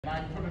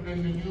I put it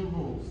in the new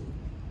rules.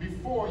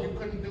 Before, you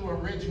couldn't do a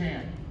ridge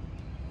hand.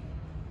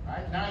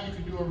 Right? Now you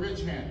can do a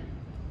ridge hand.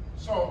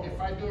 So if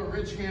I do a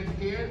ridge hand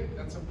here,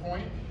 that's a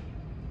point.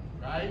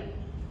 Right?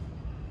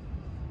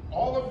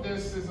 All of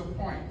this is a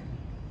point.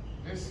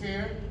 This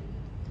here,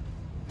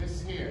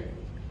 this here.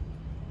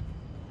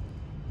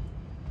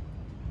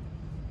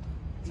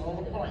 It's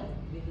all a point.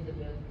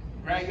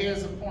 Right here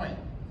is a point.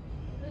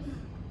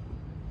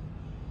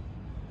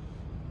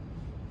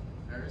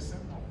 Very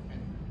simple.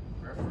 And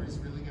referees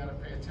really got to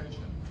pay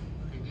attention.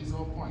 Okay, these are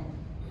all points.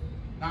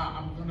 Now,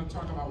 I'm going to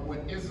talk about what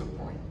is a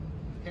point.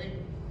 Okay?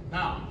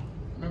 Now,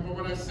 remember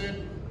what I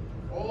said?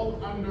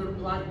 All under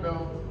black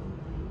belt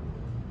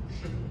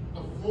should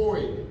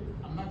avoid,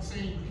 I'm not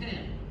saying you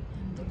can't,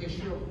 but they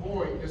should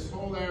avoid this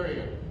whole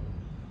area.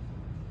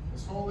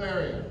 This whole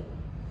area.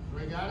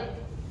 We got it?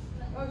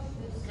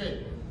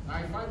 Okay. Now,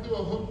 if I do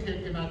a hook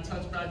kick and I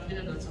touch back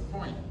here, that's a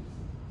point.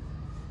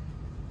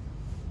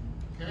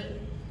 Okay?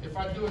 If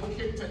I do a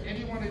kick to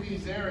any one of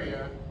these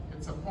areas,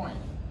 it's a point.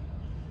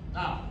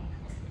 Now,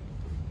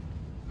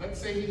 let's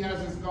say he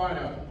has his guard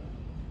up,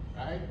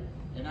 right?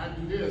 And I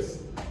do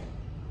this,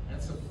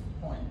 that's a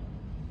point.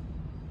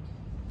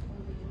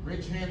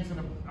 Ridge hand to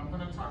the, I'm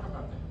going to talk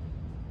about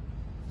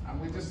that.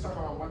 And we just talk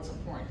about what's a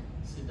point.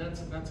 See,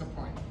 that's a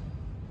point,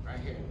 right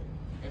here.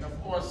 And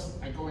of course,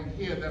 I go in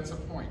here, that's a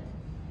point.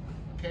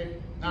 Okay?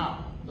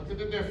 Now, look at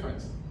the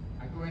difference.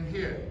 I go in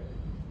here.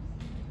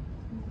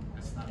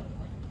 That's not a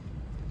point.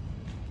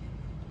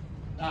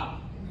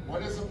 Now,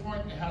 what is a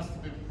point? It has to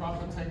be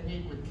proper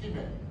technique with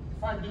kibe.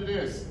 If I do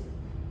this,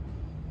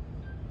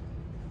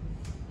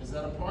 is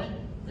that a point?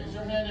 Raise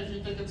your hand if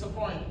you think it's a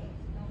point.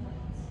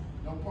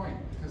 No point,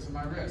 because of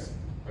my wrist.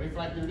 But if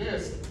I do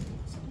this,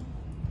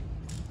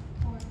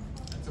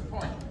 it's a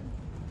point.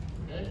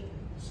 Okay?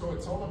 So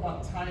it's all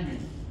about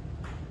timing.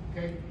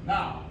 Okay?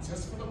 Now,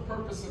 just for the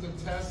purpose of the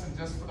test and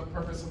just for the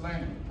purpose of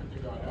landing, put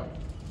your guard up.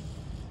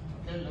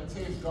 Okay, let's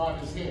say his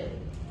guard is here.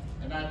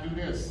 And I do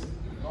this.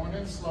 Going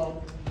in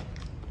slow.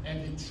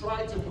 And he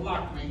tried to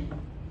block me,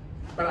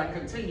 but I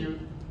continued.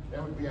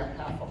 That would be a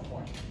half a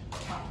point.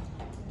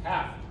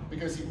 Half,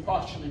 because he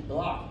partially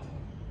blocked.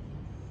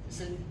 You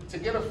see, to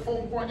get a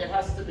full point, it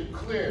has to be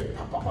clear.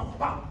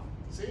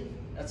 See,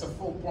 that's a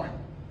full point.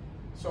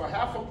 So a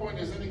half a point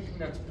is anything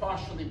that's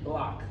partially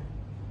blocked.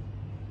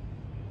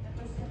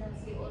 The person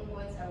that say all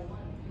points are one,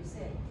 you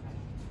said.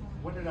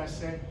 What did I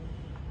say?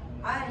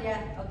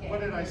 Yeah, okay.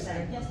 What did I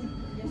say? Yes.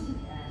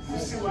 You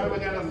see why we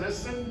gotta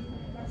listen?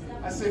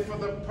 I say for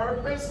the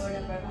purpose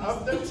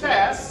of the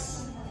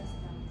test,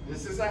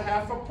 this is a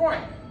half a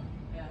point.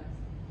 Yeah.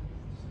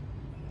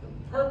 The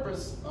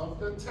purpose of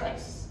the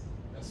test.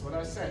 That's what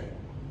I said.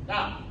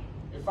 Now,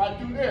 if I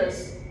do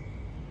this,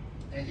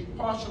 and he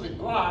partially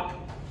blocked,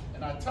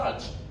 and I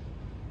touch,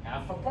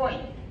 half a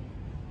point.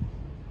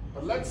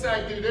 But let's say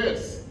I do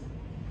this.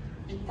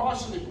 He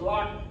partially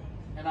blocked,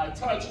 and I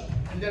touch,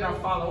 and then I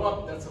follow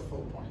up, that's a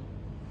full point.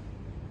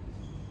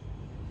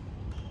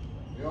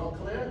 You all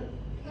clear?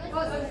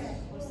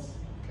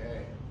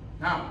 Okay.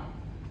 Now,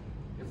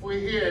 if we're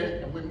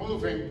here and we're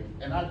moving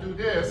and I do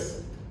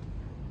this,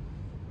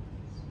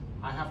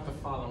 I have to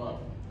follow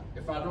up.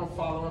 If I don't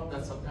follow up,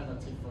 that's a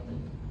penalty for me.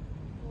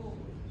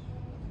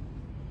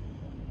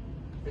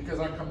 Because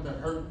I come to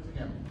hurt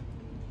him.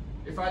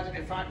 If I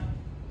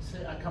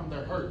say I come to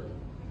hurt,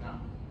 no,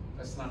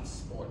 that's not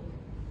sport.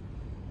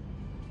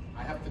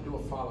 I have to do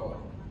a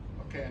follow-up,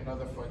 okay, in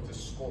order for it to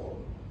score.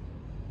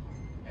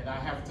 And I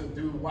have to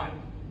do what?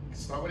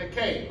 Start with a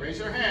K. Raise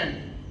your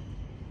hand.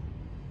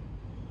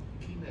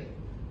 Kibe.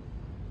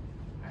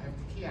 I have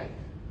to ki.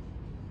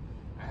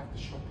 I have to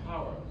show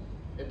power.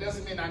 It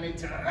doesn't mean I need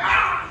to,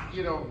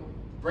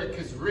 break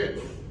his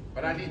rib,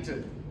 but I need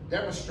to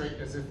demonstrate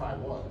as if I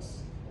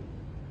was.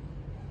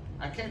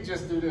 I can't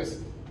just do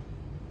this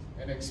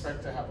and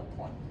expect to have a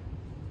point.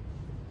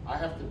 I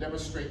have to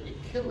demonstrate a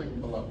killing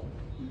blow.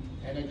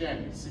 And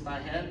again, see my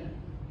hand?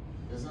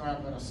 There's no way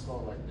I'm going to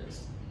score like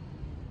this.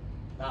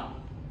 Now,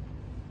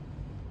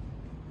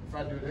 if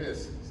I do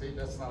this, see,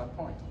 that's not a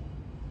point.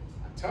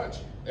 I touch.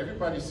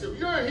 Everybody says,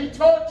 yeah, he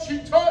touched,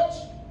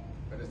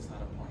 but it's not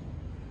a point.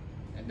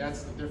 And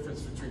that's the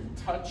difference between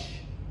touch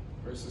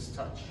versus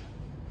touch.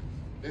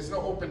 There's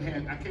no open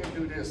hand. I can't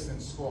do this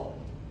and score.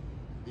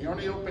 The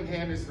only open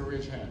hand is the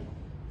ridge hand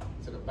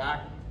to the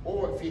back,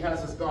 or if he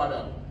has his guard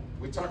up.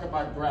 We talk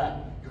about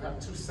grab. You have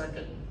 2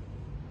 seconds.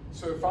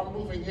 So if I'm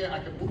moving here, I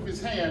can move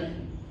his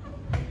hand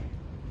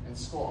and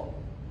score.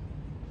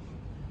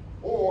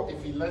 Or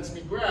if he lets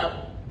me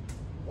grab,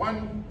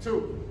 1,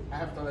 2, I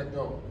have to let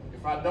go.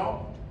 If I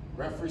don't,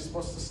 referee's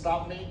supposed to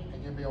stop me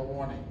and give me a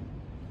warning.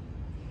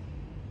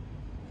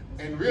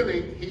 And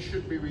really, he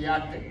should be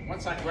reacting.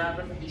 Once I grab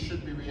him, he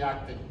should be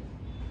reacting.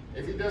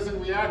 If he doesn't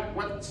react,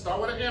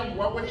 start with an M.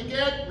 What would he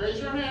get?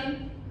 Raise your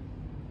hand.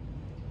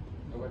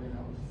 Nobody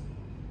knows.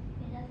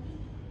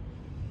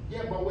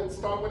 Yeah, but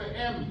start with an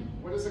M.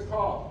 What is it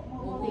called?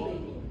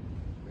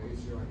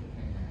 Raise your hand.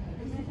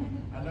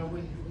 I know we're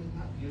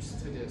not used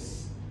to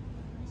this.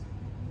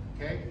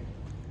 Okay?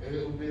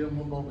 It will be a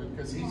moment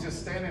because he's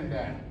just standing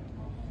there.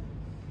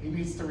 He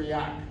needs to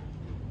react.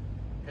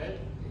 Okay?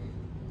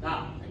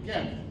 Now,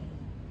 again,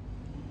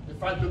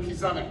 if I do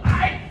kizame,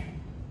 ai!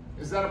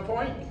 Is that a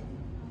point?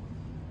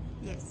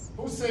 Yes.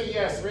 Who say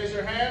yes? Raise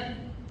your hand.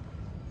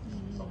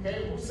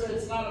 Okay, who said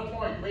it's not a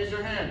point? Raise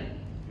your hand.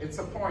 It's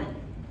a point.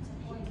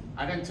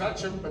 I didn't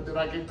touch him, but did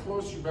I get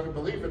close? You better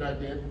believe it, I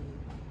did.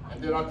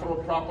 And did I throw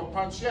a proper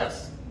punch?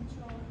 Yes.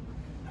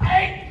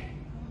 Hey!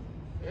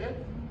 Yeah?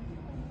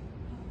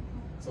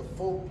 It's a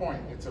full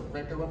point. It's a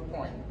regular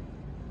point.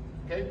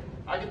 Okay?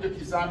 I can do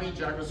kizami,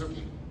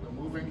 jagazuki. We're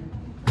moving.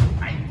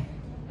 Hey!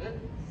 Yeah?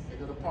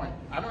 They the point.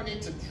 I don't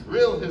need to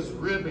drill his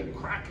rib and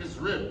crack his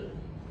rib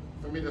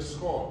for me to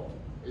score.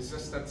 It's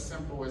just that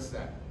simple as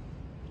that.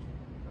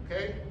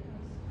 Okay?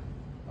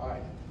 All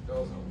right.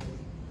 Those are.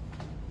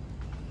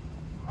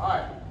 All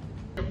right.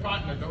 Your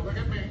partner. Don't look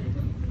at me.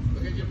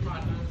 Look at your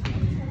partner.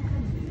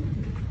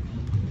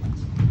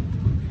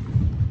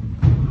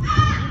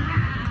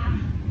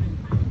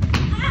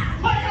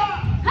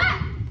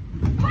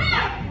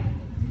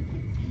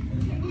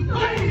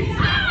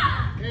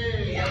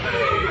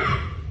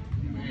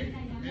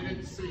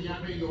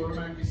 You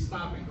automatically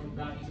stop and come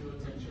back to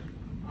attention.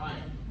 All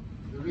right.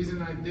 The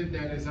reason I did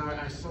that is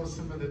I saw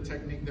some of the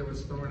technique that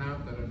was thrown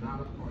out that are not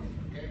a point.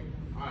 Okay.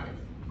 All right.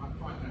 My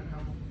partner,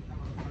 come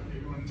up front.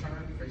 You want to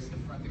turn, face the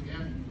front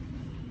again.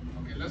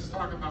 Okay. Let's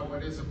talk about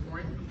what is a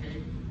point.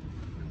 Okay.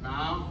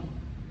 Now.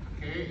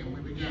 Okay. And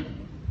we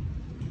begin.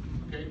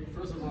 Okay.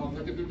 First of all,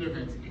 look at the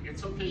difference.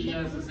 It's okay. He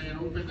has his hand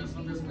open as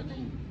long as when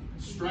he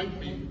strike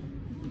me,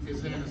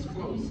 his hand is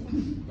closed.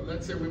 But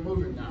let's say we're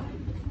moving now.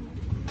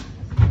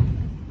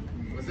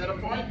 Was that a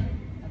point?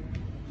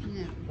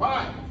 No.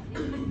 Why?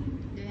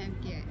 Don't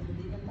have gear.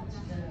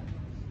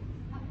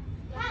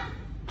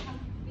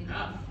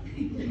 Enough. Don't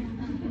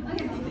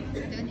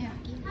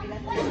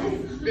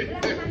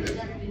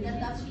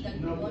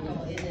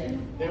have gear.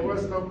 There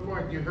was no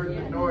point. You heard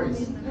the noise.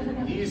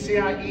 Do you see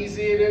how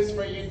easy it is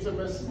for you to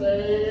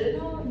mistake?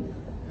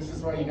 This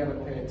is why you got to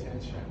pay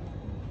attention.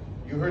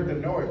 You heard the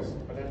noise,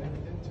 but I never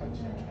did touch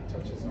him. I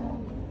touched his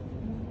arm.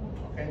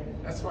 Okay?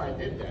 That's why I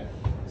did that.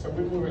 So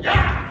we were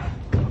ah!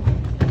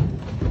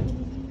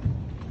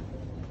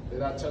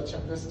 Did I touch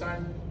him this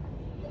time?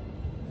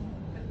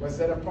 Was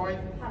that a point?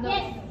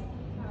 Yes.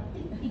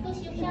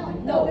 Because you fell.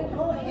 No.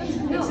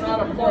 It's not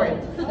a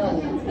point.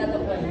 No, it's not a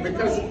point.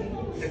 Because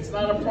it's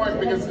not a point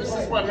because this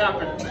is what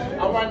happened.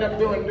 I wind up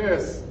doing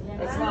this.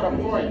 That's not a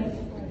point.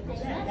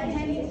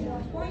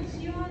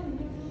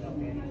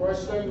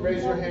 Question,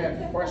 raise your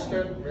hand.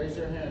 Question, raise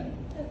your hand.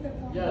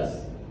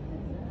 Yes.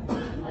 I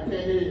can't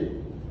hear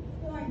you.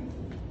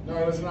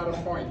 No, it's not a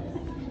point.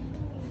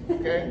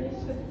 Okay?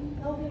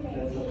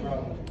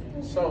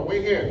 So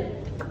we're here.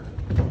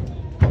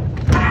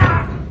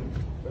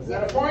 Was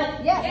that a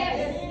point?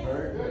 Yes.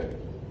 Very good.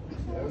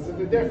 Those are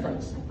the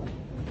difference.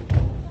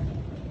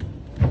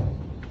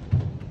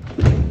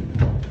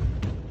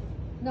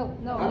 No,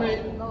 no.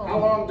 How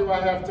long do I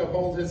have to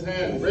hold his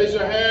hand? Raise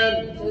your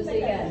hand. 2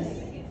 seconds.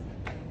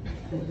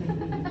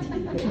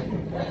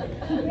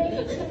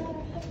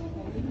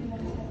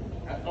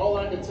 All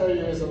I can tell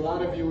you is a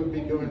lot of you would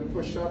be doing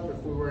push-up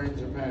if we were in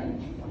Japan.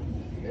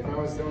 If I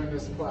was doing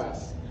this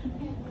class,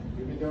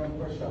 you'd be doing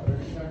push-up.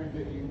 Every time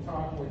you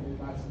talk when you're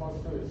not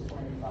supposed to, it's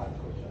 25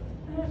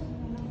 push-ups.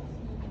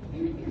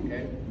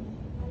 Okay?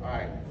 All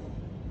right.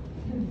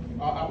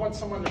 I want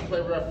someone to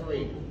play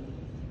referee.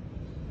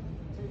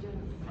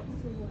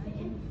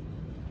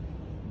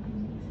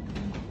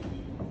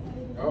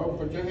 No,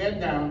 put your head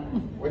down.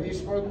 What do you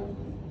start?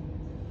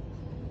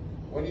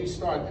 What do you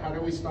start? How do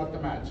we start the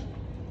match?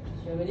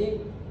 Ready?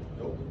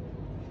 Nope.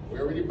 We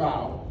already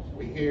bow.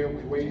 We're here.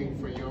 We're waiting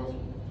for your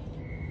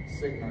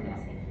signal now.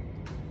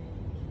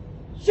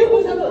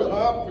 슈퍼사건!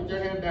 Up. Put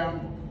your hand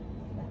down.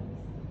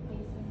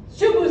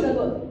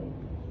 슈퍼사건!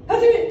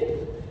 하지미!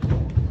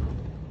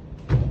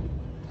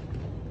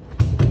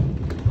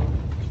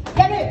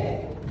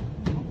 야매!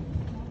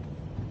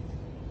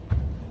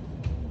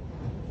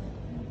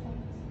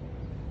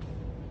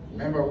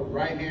 Remember,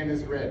 right hand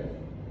is red.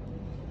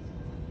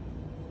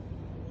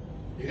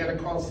 You got to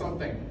call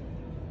something.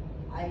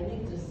 I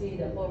need to see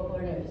the 4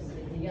 corners.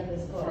 You get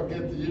the score.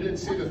 Forget, you didn't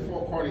see the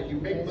 4 corners. You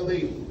make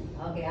believe.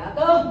 Okay,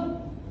 ako!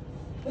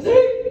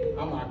 Haji미!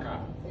 I'm Aka.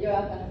 You're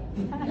Aka.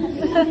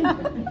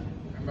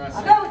 Remember I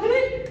said, Aka,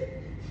 Haji미!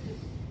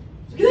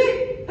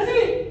 Haji미!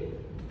 Hajimi!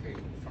 okay,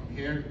 from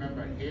here,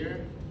 remember,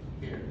 here,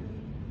 here.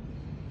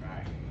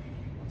 Right.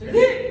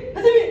 Haji미!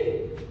 Haji미!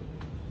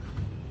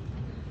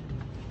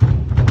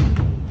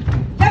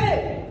 야매!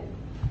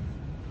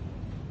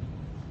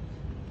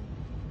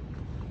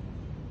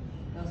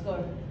 No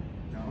score.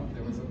 No,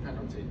 there was a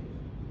penalty.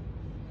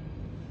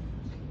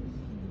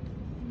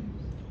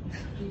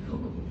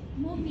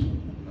 Movie.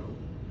 No.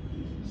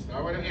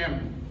 Start with an M.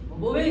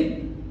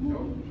 Movie! No.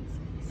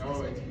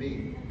 No, it's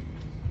me.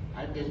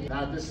 I did.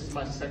 Now this is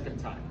my second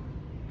time.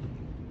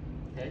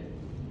 Okay?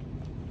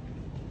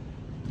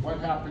 What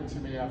happened to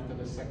me after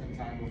the second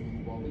time with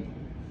Muboli?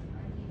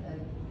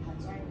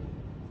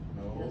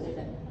 No.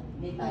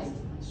 Me time.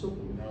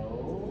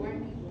 No.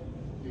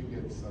 He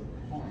gets a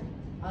point.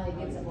 he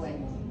gets a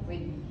point.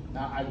 Wait.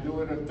 Now I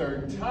do it a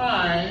third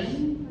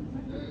time,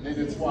 then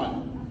it's what?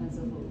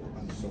 Unsold.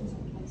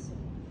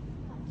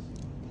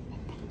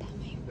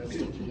 That's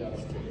what you gotta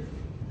figure.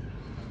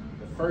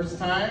 The first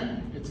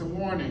time, it's a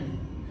warning.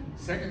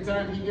 Second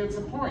time, he gets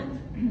a point.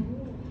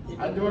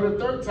 I do it a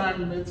third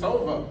time, it's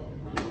over.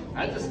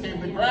 I just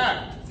came to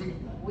grab.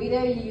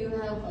 Whether you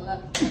have a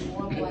lot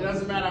more It points.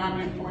 doesn't matter how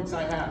many points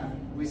I have.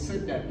 We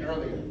said that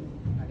earlier.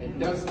 It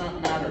does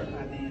not matter.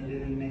 I think it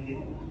didn't make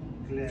it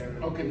clear.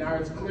 Okay, now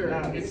it's clear.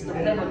 Now It's the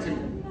clear. penalty.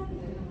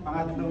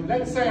 Pangatlo.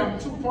 Let's say I'm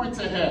 2 points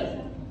ahead.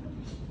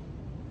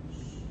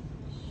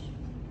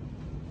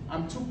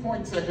 I'm 2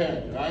 points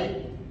ahead,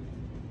 right?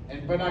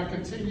 But I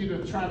continue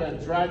to try to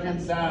drag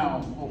him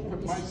down or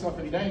put myself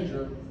in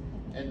danger,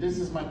 and this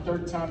is my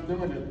third time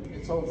doing it,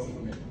 it's over for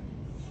me.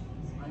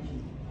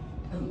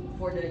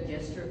 For the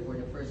gesture, for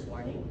the first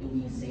warning, do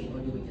we say or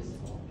do we just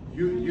fall?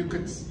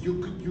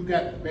 You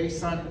got,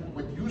 based on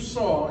what you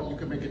saw, you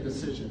can make a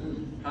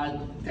decision how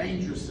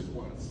dangerous it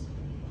was.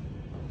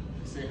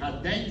 Say how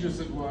dangerous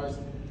it was.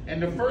 And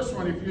the first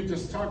one, if you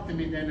just talk to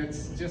me, then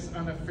it's just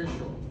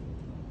unofficial.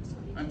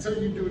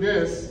 Until you do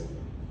this,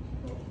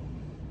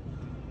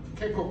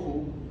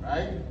 keikoku,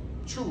 right?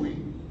 Chui,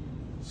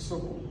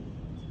 suku.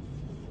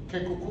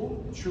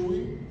 Keikoku,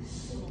 chui,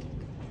 suku.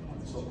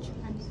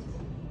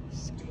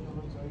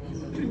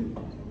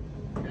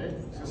 Okay,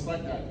 just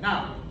like that.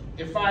 Now,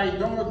 if I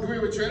don't agree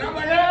with you and I'm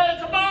like, hey,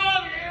 come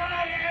on!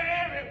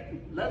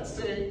 Let's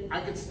say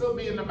I could still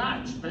be in the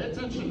match. Pay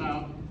attention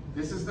now.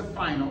 This is the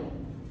final.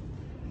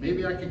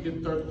 Maybe I could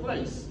get third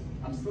place.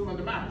 I'm still in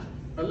the match.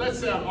 But let's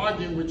say I'm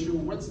arguing with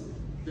you.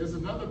 There's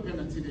another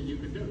penalty that you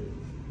could do.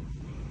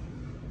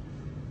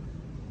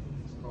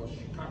 It's called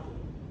shikaku.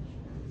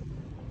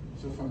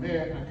 So from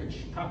there, I could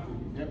shikaku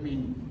you. That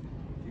means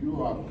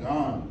you are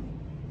gone.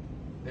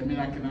 That means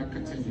I cannot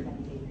continue.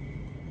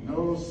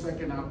 No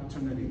second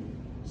opportunity.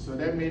 So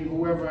that means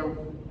whoever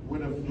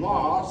would have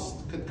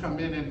lost could come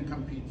in and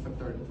compete for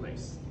third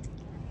place.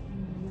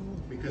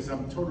 Because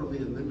I'm totally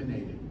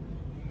eliminated.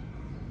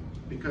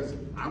 Because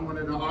I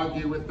wanted to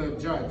argue with the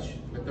judge,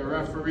 with the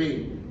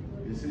referee,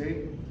 you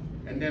see?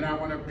 And then I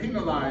want to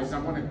penalize, I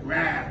want to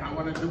grab, I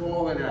want to do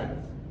all of that.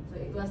 So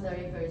it was the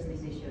referee's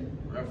decision.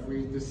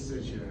 Referee's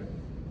decision.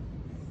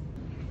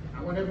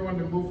 I want everyone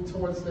to move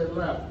towards their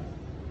left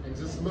and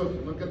just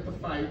look at the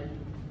fight.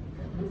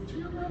 And move to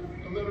your left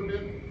a little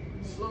bit,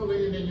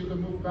 slowly, and then you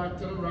can move back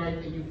to the right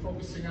and you're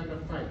focusing on the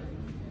fight.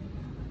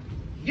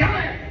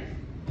 Yame!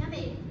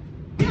 Yummy.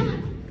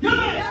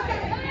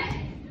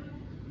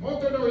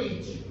 Moto no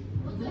ichi.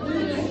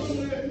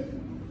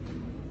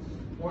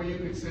 Or you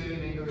could say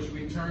in English,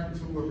 return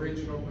to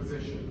original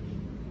position.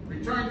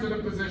 Return to the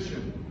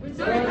position.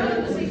 Return to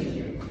the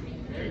position.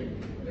 Okay,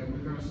 then we're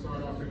going to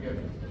start off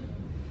again.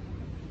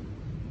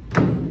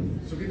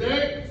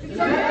 Sugide?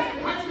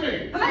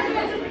 Hachime!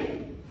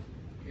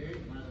 Okay,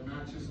 now the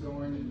match is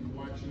going and you're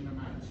watching the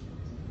match.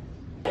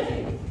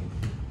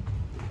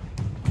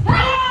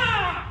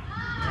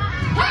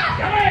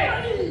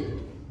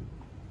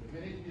 The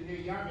minute you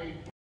hear Yame,